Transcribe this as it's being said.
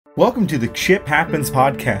Welcome to the Ship Happens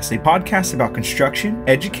podcast, a podcast about construction,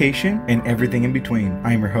 education, and everything in between.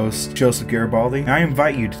 I am your host, Joseph Garibaldi, and I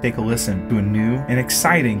invite you to take a listen to a new and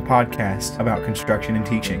exciting podcast about construction and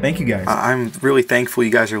teaching. Thank you guys. I'm really thankful you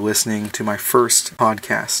guys are listening to my first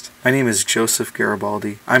podcast. My name is Joseph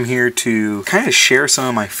Garibaldi. I'm here to kind of share some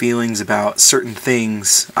of my feelings about certain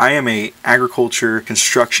things. I am an agriculture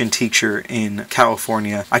construction teacher in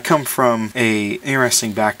California. I come from an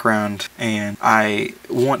interesting background, and I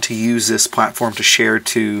want to use this platform to share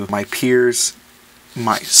to my peers,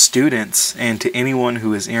 my students, and to anyone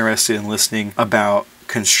who is interested in listening about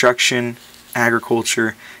construction,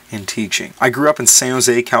 agriculture, and teaching. I grew up in San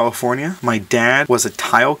Jose, California. My dad was a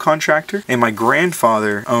tile contractor, and my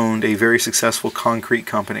grandfather owned a very successful concrete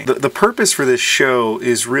company. The purpose for this show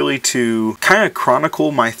is really to kind of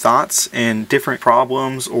chronicle my thoughts and different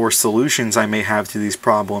problems or solutions I may have to these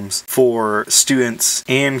problems for students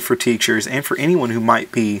and for teachers and for anyone who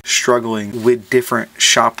might be struggling with different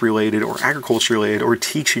shop-related or agriculture-related or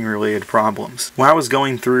teaching-related problems. When I was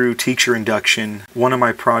going through teacher induction, one of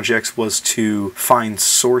my projects was to find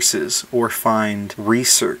sources or find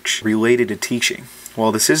research related to teaching.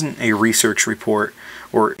 Well, this isn't a research report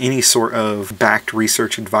or any sort of backed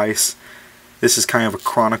research advice. This is kind of a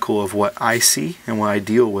chronicle of what I see and what I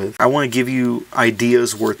deal with. I want to give you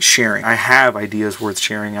ideas worth sharing. I have ideas worth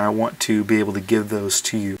sharing, and I want to be able to give those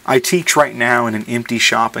to you. I teach right now in an empty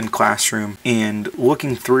shop and classroom, and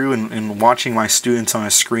looking through and watching my students on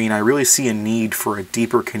a screen, I really see a need for a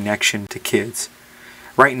deeper connection to kids.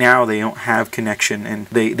 Right now, they don't have connection, and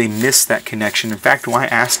they miss that connection. In fact, when I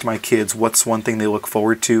asked my kids what's one thing they look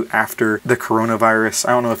forward to after the coronavirus,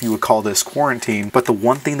 I don't know if you would call this quarantine, but the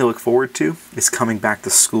one thing they look forward to is coming back to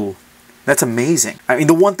school. That's amazing. I mean,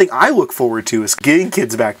 the one thing I look forward to is getting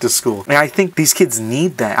kids back to school. And I think these kids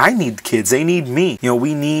need that. I need kids. They need me. You know,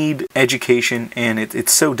 we need education, and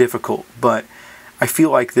it's so difficult, but I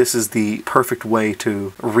feel like this is the perfect way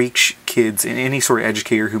to reach kids and any sort of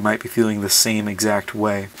educator who might be feeling the same exact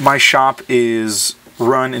way. My shop is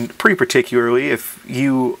run, and pretty particularly, if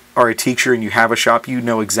you are a teacher and you have a shop, you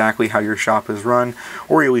know exactly how your shop is run,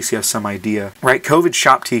 or at least you have some idea. Right? COVID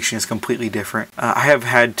shop teaching is completely different. I have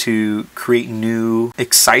had to create new,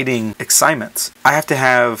 exciting assignments. I have to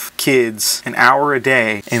have kids an hour a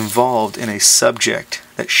day involved in a subject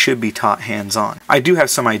that should be taught hands-on. I do have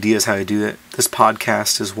some ideas how to do it. This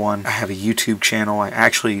podcast is one. I have a YouTube channel. I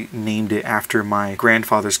actually named it after my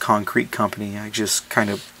grandfather's concrete company. I just kind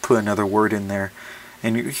of put another word in there.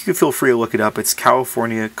 And you can feel free to look it up. It's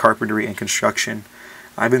California Carpentry and Construction.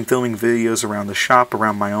 I've been filming videos around the shop,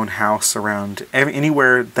 around my own house, around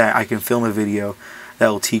anywhere that I can film a video that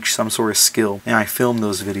will teach some sort of skill. And I film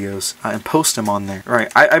those videos and post them on there.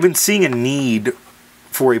 Right. I've been seeing a need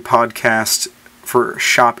for a podcast for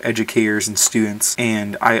shop educators and students,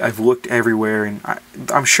 and I've looked everywhere, and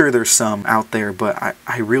I'm sure there's some out there, but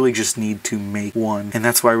I really just need to make one, and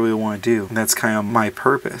that's what I really want to do, and that's kind of my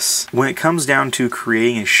purpose. When it comes down to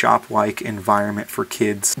creating a shop-like environment for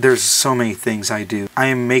kids, there's so many things I do. I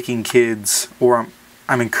am making kids, or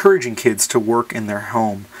I'm encouraging kids to work in their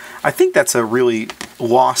home. I think that's a really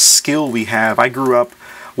lost skill we have. I grew up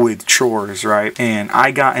with chores, right? And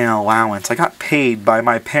I got an allowance. I got paid by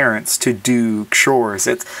my parents to do chores.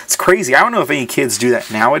 It's crazy. I don't know if any kids do that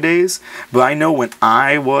nowadays, but I know when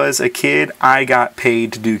I was a kid, I got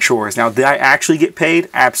paid to do chores. Now, did I actually get paid?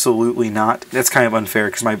 Absolutely not. That's kind of unfair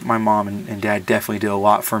because my mom and dad definitely did a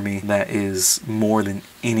lot for me that is more than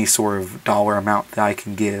any sort of dollar amount that I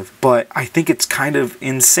can give. But I think it's kind of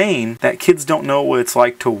insane that kids don't know what it's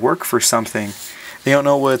like to work for something. They don't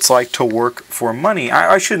know what it's like to work for money.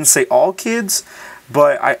 I shouldn't say all kids,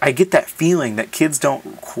 but I get that feeling that kids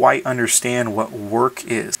don't quite understand what work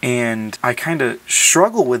is. And I kind of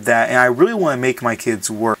struggle with that, and I really want to make my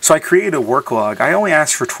kids work. So I created a work log. I only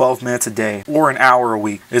ask for 12 minutes a day, or an hour a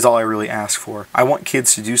week is all I really ask for. I want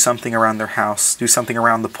kids to do something around their house, do something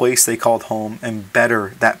around the place they called home, and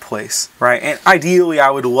better that place, right? And ideally,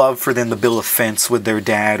 I would love for them to build a fence with their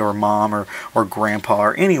dad or mom or grandpa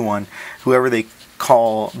or anyone, whoever they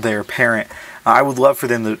call their parent. I would love for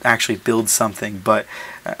them to actually build something, but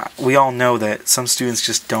we all know that some students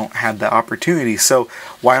just don't have the opportunity. So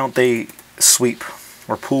why don't they sweep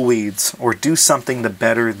or pull weeds or do something to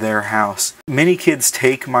better their house? Many kids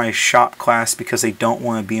take my shop class because they don't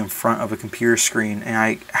want to be in front of a computer screen, and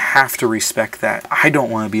I have to respect that. I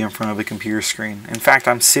don't want to be in front of a computer screen. In fact,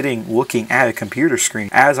 I'm sitting looking at a computer screen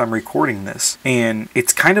as I'm recording this, and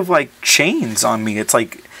it's kind of like chains on me. It's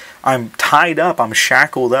like I'm tied up, I'm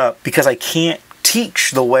shackled up because I can't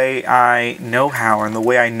teach the way I know how and the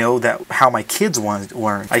way I know that how my kids want to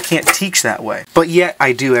learn. I can't teach that way. But yet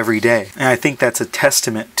I do every day. And I think that's a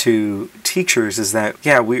testament to teachers, is that,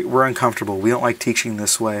 yeah, we're uncomfortable. We don't like teaching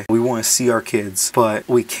this way. We want to see our kids, but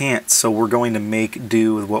we can't. So we're going to make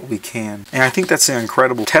do with what we can. And I think that's an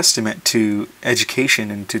incredible testament to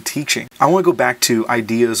education and to teaching. I want to go back to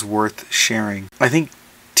ideas worth sharing. I think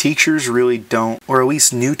teachers really don't, or at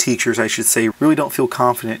least new teachers, I should say, really don't feel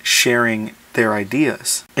confident sharing their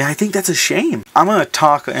ideas. And I think that's a shame. I'm going to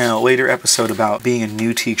talk in a later episode about being a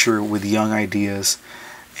new teacher with young ideas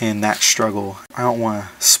and that struggle. I don't want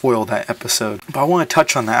to spoil that episode, but I want to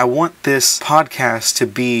touch on that. I want this podcast to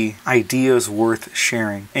be ideas worth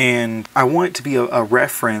sharing. And I want it to be a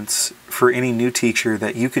reference for any new teacher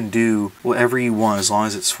that you can do whatever you want as long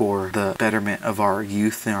as it's for the betterment of our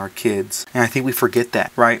youth and our kids. And I think we forget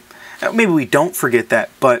that, right? Maybe we don't forget that,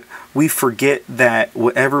 but we forget that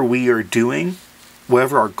whatever we are doing,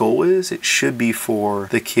 whatever our goal is, it should be for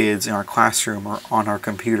the kids in our classroom or on our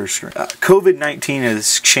computer screen. COVID-19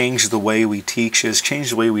 has changed the way we teach, has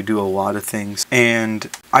changed the way we do a lot of things. And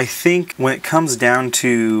I think when it comes down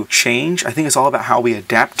to change, I think it's all about how we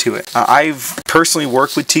adapt to it. I've personally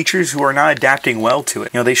worked with teachers who are not adapting well to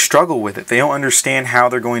it. They struggle with it. They don't understand how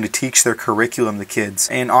they're going to teach their curriculum to kids.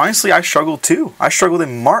 And honestly, I struggled too. I struggled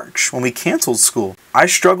in March when we canceled school. I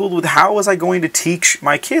struggled with how was I going to teach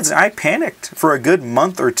my kids. And I panicked for a good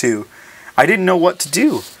month or two. I didn't know what to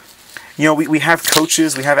do. We have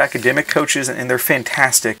coaches, we have academic coaches, and they're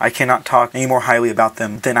fantastic. I cannot talk any more highly about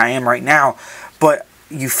them than I am right now. But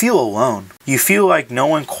you feel alone. You feel like no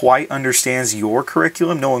one quite understands your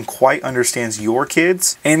curriculum, no one quite understands your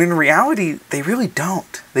kids. And in reality, they really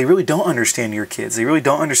don't. They really don't understand your kids. They really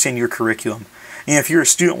don't understand your curriculum. And if you're a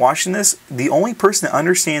student watching this, the only person that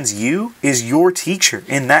understands you is your teacher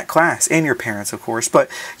in that class, and your parents, of course. But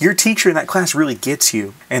your teacher in that class really gets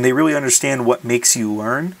you, and they really understand what makes you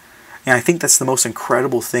learn. And I think that's the most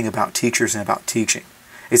incredible thing about teachers and about teaching,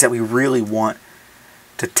 is that we really want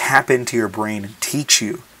to tap into your brain and teach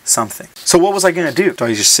you something. So what was I going to do? Do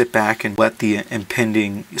I just sit back and let the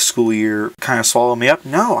impending school year kind of swallow me up?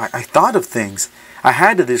 No, I thought of things. I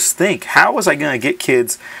had to just think, how was I going to get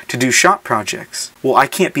kids to do shop projects? Well, I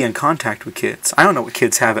can't be in contact with kids. I don't know what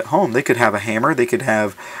kids have at home. They could have a hammer. They could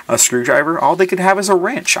have a screwdriver. All they could have is a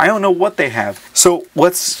wrench. I don't know what they have. So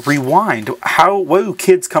let's rewind. What do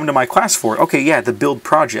kids come to my class for? Okay, yeah, to build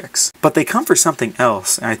projects. But they come for something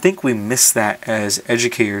else. And I think we miss that as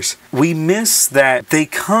educators. We miss that they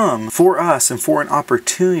come for us and for an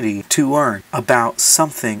opportunity to learn about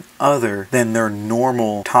something other than their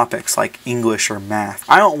normal topics like English or math.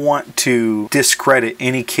 I don't want to discredit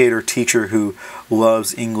any kid or teacher who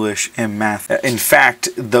loves English and math. In fact,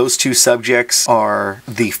 those two subjects are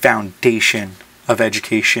the foundation of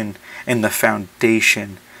education and the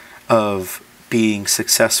foundation of being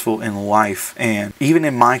successful in life. And even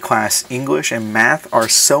in my class, English and math are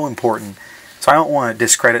so important. So I don't want to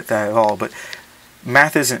discredit that at all, but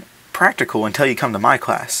math isn't practical until you come to my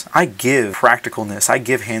class. I give practicalness, I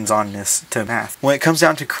give hands-onness to math. When it comes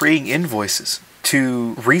down to creating invoices,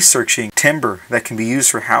 to researching timber that can be used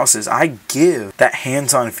for houses, I give that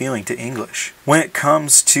hands-on feeling to English. When it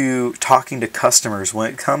comes to talking to customers,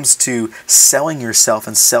 when it comes to selling yourself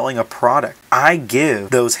and selling a product, I give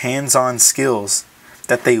those hands-on skills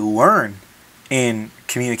that they learn in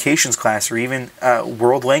communications class or even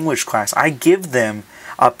world language class. I give them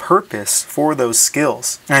a purpose for those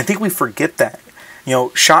skills. And I think we forget that.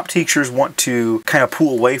 Shop teachers want to kind of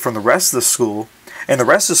pull away from the rest of the school, and the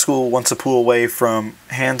rest of the school wants to pull away from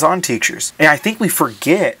hands-on teachers. And I think we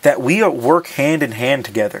forget that we work hand in hand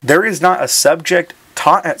together. There is not a subject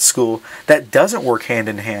taught at school that doesn't work hand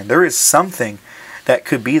in hand. There is something that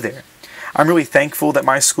could be there. I'm really thankful that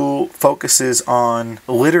my school focuses on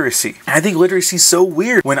literacy. And I think literacy is so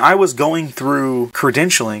weird. When I was going through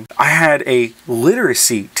credentialing, I had a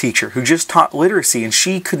literacy teacher who just taught literacy, and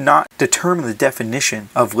she could not determine the definition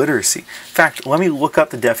of literacy. In fact, let me look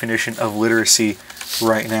up the definition of literacy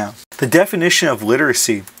right now. The definition of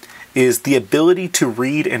literacy is the ability to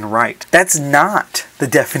read and write. That's not the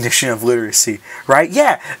definition of literacy, right?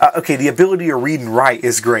 Yeah, okay, the ability to read and write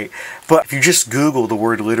is great. But if you just Google the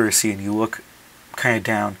word literacy and you look kind of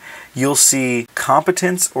down, you'll see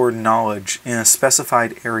competence or knowledge in a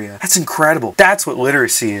specified area. That's incredible. That's what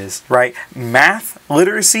literacy is, right? Math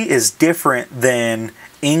literacy is different than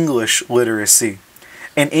English literacy.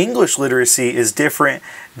 And English literacy is different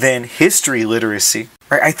than history literacy,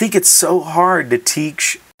 right? I think it's so hard to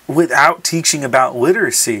teach without teaching about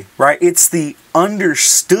literacy, right? It's the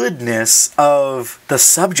understoodness of the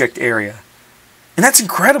subject area. And that's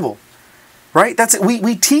incredible. right? That's it.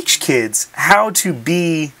 We teach kids how to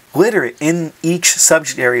be literate in each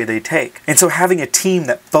subject area they take. And so having a team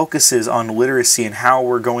that focuses on literacy and how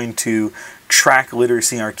we're going to track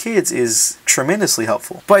literacy in our kids is tremendously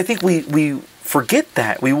helpful. But I think we forget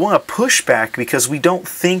that. We want to push back because we don't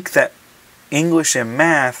think that English and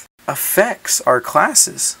math affects our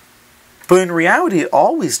classes. But in reality, it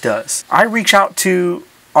always does. I reach out to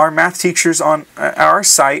our math teachers on our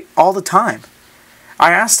site all the time.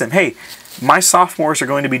 I ask them, hey, my sophomores are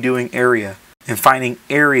going to be doing area and finding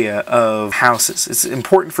area of houses. It's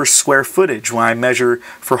important for square footage when I measure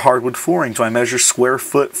for hardwood flooring, when I measure square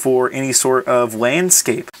foot for any sort of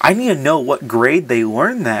landscape. I need to know what grade they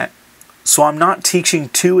learn that, so I'm not teaching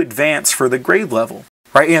too advanced for the grade level.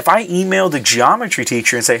 Right? And if I email the geometry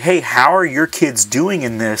teacher and say, hey, how are your kids doing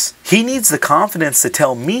in this? He needs the confidence to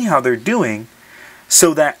tell me how they're doing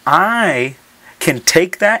so that I can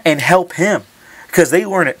take that and help him. Because they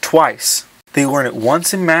learn it twice. They learn it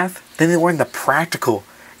once in math, then they learn the practical.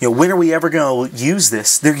 When are we ever going to use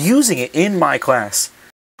this? They're using it in my class.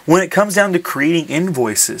 When it comes down to creating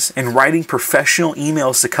invoices and writing professional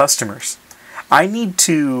emails to customers, I need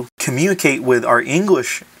to communicate with our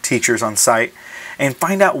English teachers on site and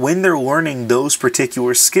find out when they're learning those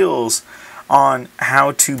particular skills on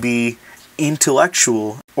how to be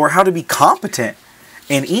intellectual or how to be competent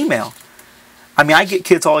in email. I mean, I get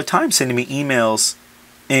kids all the time sending me emails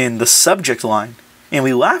in the subject line, and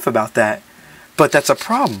we laugh about that, but that's a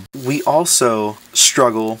problem. We also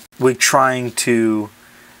struggle with trying to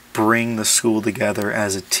bring the school together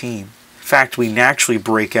as a team. In fact, we naturally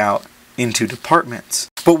break out into departments.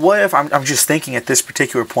 But what if, I'm just thinking at this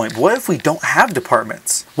particular point, what if we don't have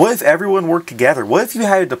departments? What if everyone worked together? What if you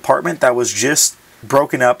had a department that was just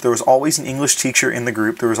broken up? There was always an English teacher in the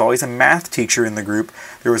group. There was always a math teacher in the group.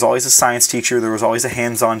 There was always a science teacher. There was always a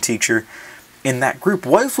hands-on teacher in that group.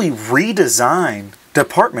 What if we redesigned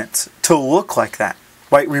departments to look like that?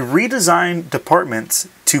 Right? We redesigned departments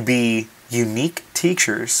to be unique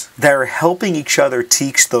teachers that are helping each other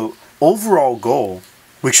teach the overall goal,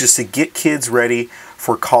 which is to get kids ready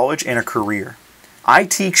for college and a career. I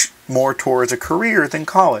teach more towards a career than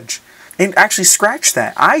college. And actually scratch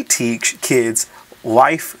that. I teach kids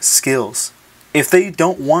life skills. If they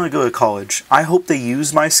don't want to go to college, I hope they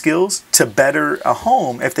use my skills to better a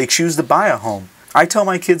home if they choose to buy a home. I tell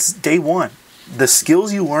my kids day one, the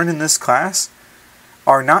skills you learn in this class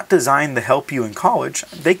are not designed to help you in college.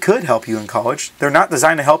 They could help you in college. They're not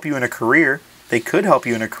designed to help you in a career. They could help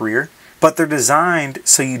you in a career. But they're designed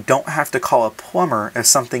so you don't have to call a plumber if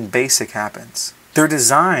something basic happens. They're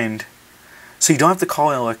designed so you don't have to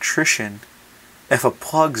call an electrician if a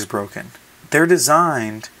plug's broken. They're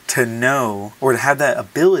designed to know, or to have that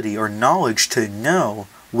ability or knowledge to know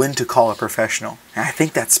when to call a professional. And I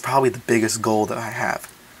think that's probably the biggest goal that I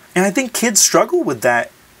have. And I think kids struggle with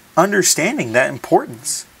that understanding, that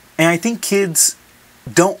importance. And I think kids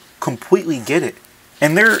don't completely get it.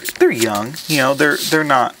 And they're young, they're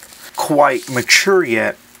not quite mature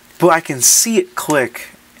yet, but I can see it click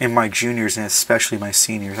in my juniors and especially my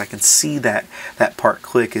seniors. I can see that part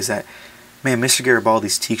click is that, man, Mr.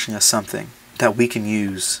 Garibaldi's teaching us something that we can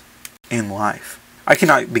use in life. I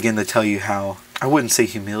cannot begin to tell you how, I wouldn't say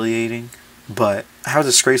humiliating, but how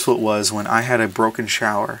disgraceful it was when I had a broken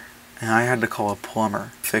shower and I had to call a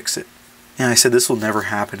plumber to fix it. And I said, this will never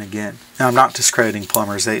happen again. Now, I'm not discrediting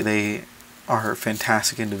plumbers. They are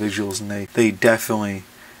fantastic individuals and they definitely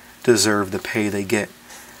deserve the pay they get.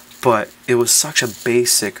 But it was such a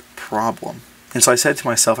basic problem. And so I said to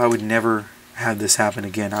myself, I would never have this happen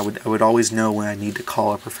again. I would always know when I need to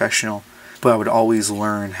call a professional, but I would always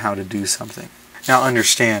learn how to do something. Now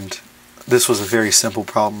understand, this was a very simple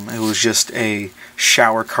problem. It was just a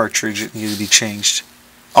shower cartridge that needed to be changed.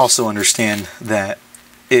 Also understand that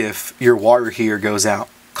if your water heater goes out,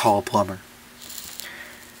 call a plumber.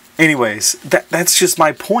 Anyways, that's just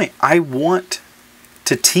my point. I want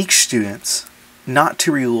to teach students not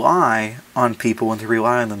to rely on people and to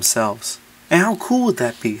rely on themselves. And how cool would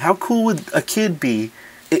that be? How cool would a kid be?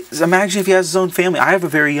 Imagine if he has his own family. I have a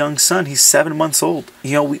very young son. He's 7 months old.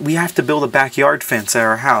 We have to build a backyard fence at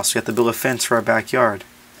our house. We have to build a fence for our backyard.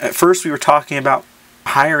 At first we were talking about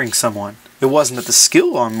hiring someone. It wasn't that the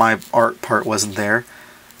skill on my art part wasn't there.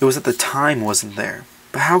 It was that the time wasn't there.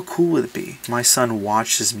 But how cool would it be? My son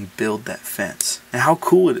watches me build that fence. And how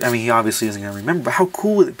cool would he obviously isn't going to remember, but how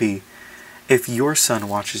cool would it be if your son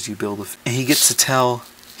watches you build and he gets to tell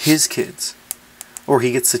his kids, or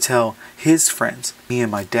he gets to tell his friends, me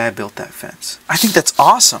and my dad built that fence. I think that's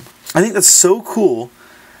awesome. I think that's so cool.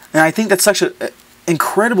 And I think that's such an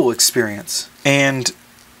incredible experience. And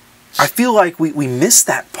I feel like we missed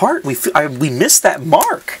that part. We missed that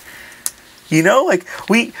mark. You know, like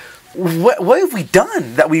what have we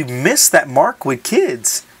done that we've missed that mark with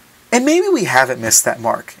kids? And maybe we haven't missed that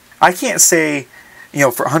mark. I can't say,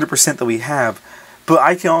 for 100% that we have, but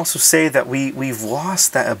I can also say that we've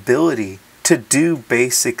lost that ability to do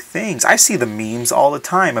basic things. I see the memes all the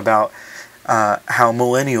time about how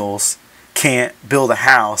millennials can't build a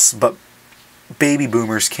house, but baby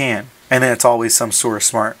boomers can. And then it's always some sort of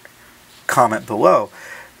smart comment below.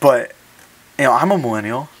 But, I'm a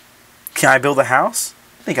millennial. Can I build a house?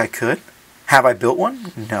 I think I could. Have I built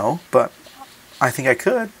one? No, but I think I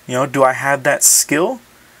could. Do I have that skill?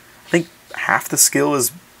 I think half the skill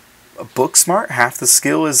is book smart. Half the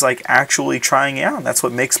skill is like actually trying it out. That's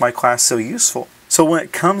what makes my class so useful. So when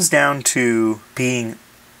it comes down to being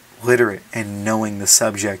literate and knowing the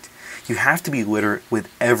subject, you have to be literate with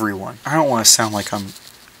everyone. I don't want to sound like I'm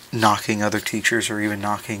knocking other teachers or even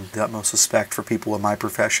knocking the utmost respect for people in my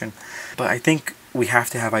profession, but I think we have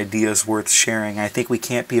to have ideas worth sharing. I think we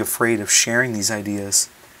can't be afraid of sharing these ideas.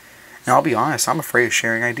 And I'll be honest, I'm afraid of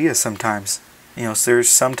sharing ideas sometimes. So there's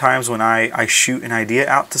sometimes when I shoot an idea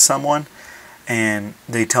out to someone and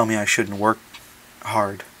they tell me I shouldn't work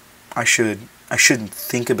hard. I shouldn't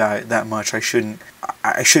think about it that much. I shouldn't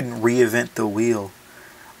reinvent the wheel.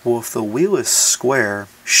 Well, if the wheel is square,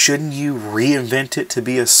 shouldn't you reinvent it to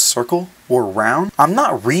be a circle or round? I'm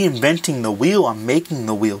not reinventing the wheel, I'm making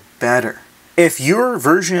the wheel better. If your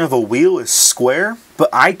version of a wheel is square, but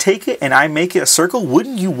I take it and I make it a circle,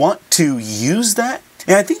 wouldn't you want to use that?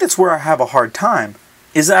 And I think that's where I have a hard time,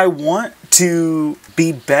 is that I want to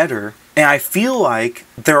be better, and I feel like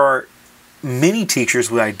there are many teachers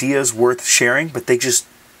with ideas worth sharing, but they just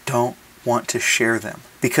don't want to share them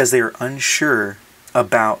because they are unsure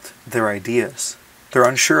about their ideas. They're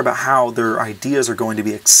unsure about how their ideas are going to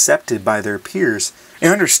be accepted by their peers.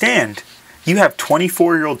 And understand, you have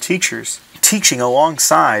 24-year-old teachers teaching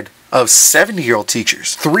alongside of 70-year-old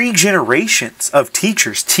teachers. 3 generations of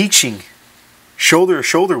teachers teaching shoulder to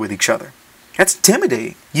shoulder with each other. That's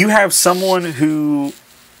intimidating. You have someone who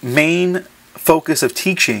main focus of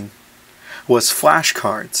teaching was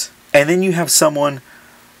flashcards. And then you have someone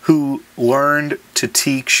who learned to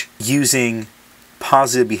teach using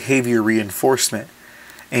positive behavior reinforcement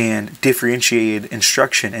and differentiated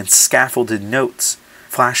instruction and scaffolded notes,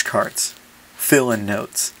 flashcards, fill-in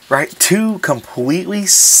notes, right? 2 completely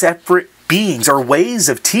separate beings or ways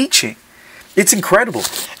of teaching. It's incredible.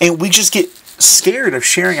 And we just get scared of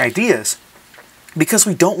sharing ideas because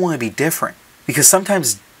we don't want to be different. Because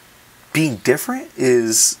sometimes being different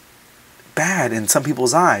is bad in some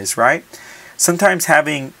people's eyes, right? Sometimes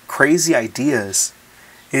having crazy ideas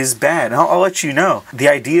is bad. And I'll let you know, the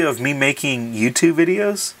idea of me making YouTube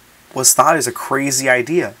videos was thought as a crazy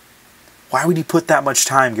idea. Why would you put that much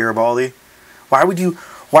time, Garibaldi? Why would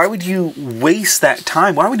you waste that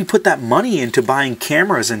time? Why would you put that money into buying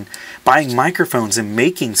cameras and buying microphones and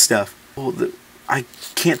making stuff? Well, I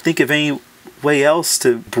can't think of any way else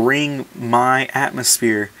to bring my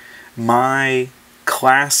atmosphere, my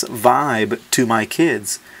class vibe to my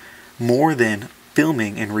kids more than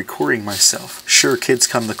filming and recording myself. Sure, kids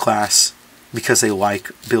come to class because they like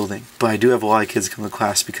building, but I do have a lot of kids come to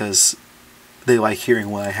class because they like hearing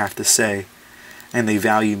what I have to say, and they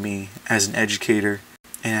value me as an educator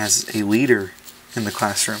and as a leader in the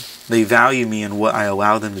classroom. They value me in what I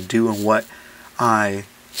allow them to do and what I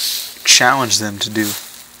challenge them to do.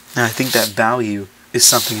 And I think that value is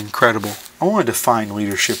something incredible. I want to define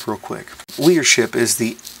leadership real quick. Leadership is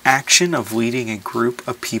the action of leading a group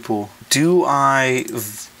of people. Do I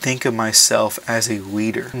think of myself as a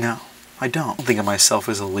leader? No, I don't think of myself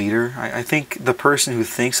as a leader. I think the person who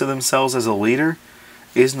thinks of themselves as a leader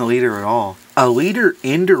isn't a leader at all. A leader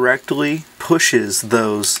indirectly pushes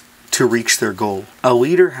those to reach their goal. A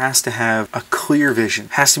leader has to have a clear vision,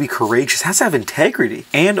 has to be courageous, has to have integrity,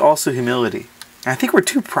 and also humility. And I think we're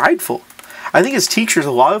too prideful. I think as teachers,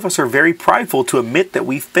 a lot of us are very prideful to admit that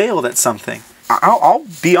we failed at something. I'll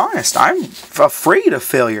be honest, I'm afraid of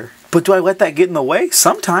failure. But do I let that get in the way?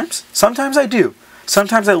 Sometimes. Sometimes I do.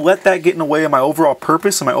 Sometimes I let that get in the way of my overall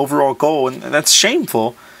purpose and my overall goal, and that's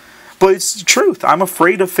shameful. But it's the truth. I'm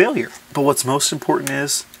afraid of failure. But what's most important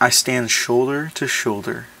is I stand shoulder to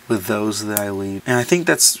shoulder with those that I lead. And I think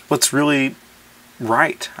that's what's really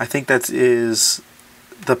right. I think that is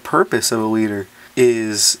the purpose of a leader,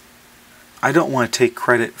 is I don't want to take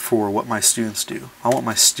credit for what my students do. I want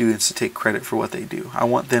my students to take credit for what they do. I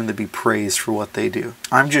want them to be praised for what they do.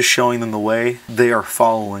 I'm just showing them the way. They are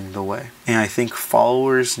following the way. And I think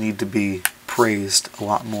followers need to be praised a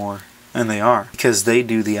lot more. And they are, because they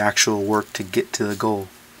do the actual work to get to the goal.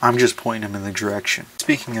 I'm just pointing them in the direction.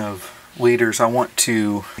 Speaking of leaders, I want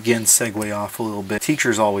to again segue off a little bit.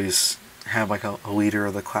 Teachers always have like a leader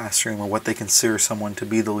of the classroom, or what they consider someone to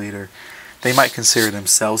be the leader. They might consider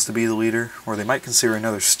themselves to be the leader, or they might consider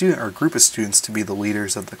another student or group of students to be the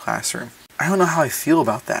leaders of the classroom. I don't know how I feel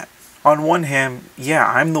about that. On one hand, yeah,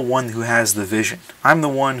 I'm the one who has the vision. I'm the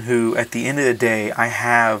one who, at the end of the day, I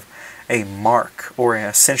have a mark or an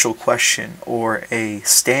essential question or a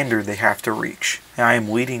standard they have to reach. And I am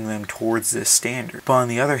leading them towards this standard. But on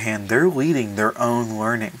the other hand, they're leading their own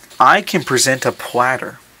learning. I can present a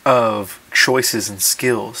platter of choices and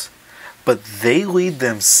skills, but they lead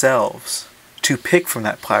themselves to pick from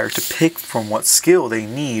that platter, to pick from what skill they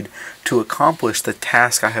need to accomplish the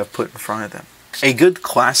task I have put in front of them. A good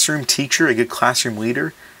classroom teacher, a good classroom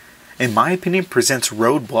leader, in my opinion, presents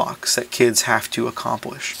roadblocks that kids have to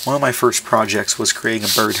accomplish. One of my first projects was creating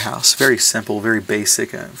a birdhouse. Very simple, very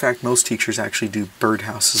basic. In fact, most teachers actually do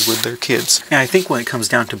birdhouses with their kids. And I think when it comes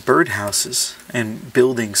down to birdhouses and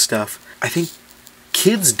building stuff, I think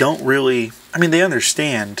kids don't really, they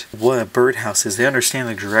understand what a birdhouse is. They understand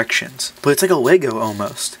the directions. But it's like a Lego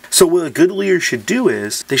almost. So what a good leader should do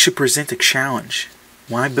is, they should present a challenge.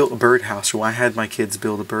 When I built a birdhouse, or when I had my kids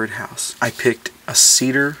build a birdhouse, I picked a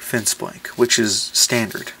cedar fence plank, which is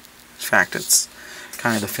standard. In fact, it's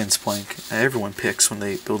kind of the fence plank that everyone picks when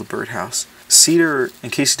they build a birdhouse. Cedar, in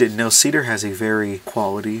case you didn't know, cedar has a very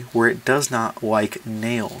quality where it does not like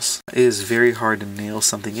nails. It is very hard to nail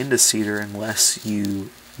something into cedar unless you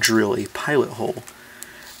drill a pilot hole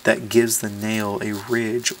that gives the nail a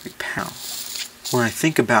ridge or a pound. When I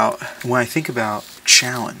think about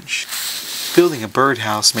challenge, building a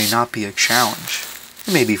birdhouse may not be a challenge.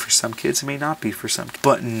 It may be for some kids, it may not be for some kids.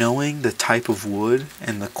 But knowing the type of wood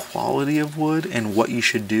and the quality of wood and what you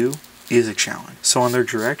should do is a challenge. So on their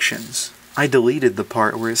directions, I deleted the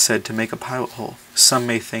part where it said to make a pilot hole. Some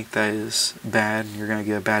may think that is bad and you're going to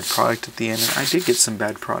get a bad product at the end, and I did get some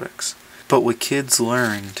bad products. But what kids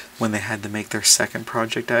learned when they had to make their second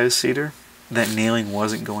project out of cedar, that nailing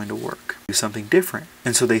wasn't going to work. Do something different.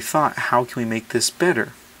 And so they thought, how can we make this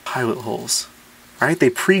better? Pilot holes. Right? They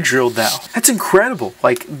pre-drilled that. That's incredible.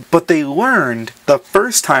 But they learned the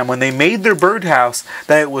first time when they made their birdhouse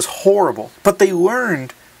that it was horrible. But they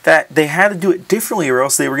learned that they had to do it differently or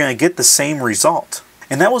else they were going to get the same result.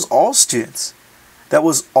 And that was all students. That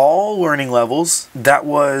was all learning levels. That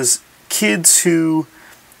was kids who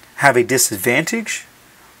have a disadvantage,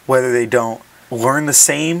 whether they don't learn the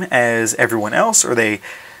same as everyone else or they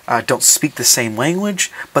don't speak the same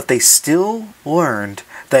language, but they still learned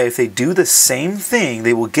that if they do the same thing,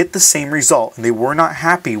 they will get the same result, and they were not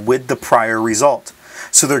happy with the prior result.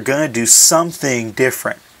 So they're going to do something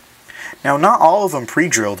different. Now, not all of them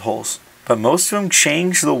pre-drilled holes, but most of them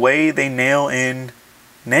changed the way they nail in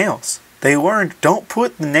nails. They learned, don't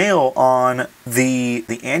put the nail on the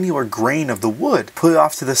annular grain of the wood. Put it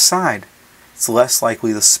off to the side. It's less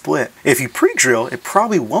likely to split. If you pre-drill, it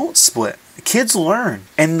probably won't split. The kids learn,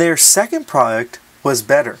 and their second product was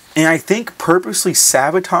better. And I think purposely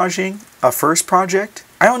sabotaging a first project,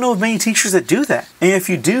 I don't know of many teachers that do that. And if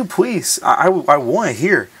you do, please, I want to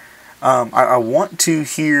hear. I want to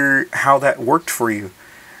hear how that worked for you.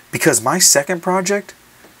 Because my second project,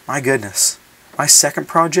 my goodness, my second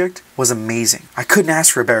project was amazing. I couldn't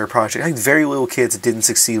ask for a better project. I had very little kids that didn't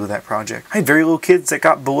succeed with that project. I had very little kids that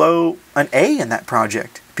got below an A in that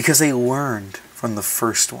project because they learned from the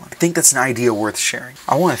first one. I think that's an idea worth sharing.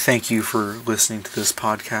 I want to thank you for listening to this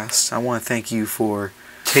podcast. I want to thank you for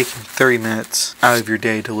taking 30 minutes out of your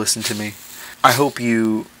day to listen to me. I hope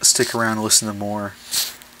you stick around and listen to more.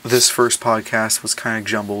 This first podcast was kind of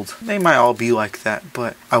jumbled. They might all be like that,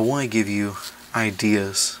 but I want to give you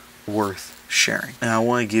ideas worth sharing. And I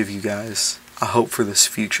want to give you guys a hope for this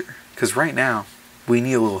future. Because right now, we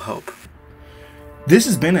need a little hope. This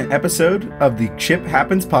has been an episode of the Chip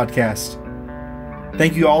Happens podcast.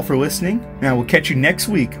 Thank you all for listening, and I will catch you next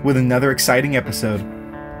week with another exciting episode.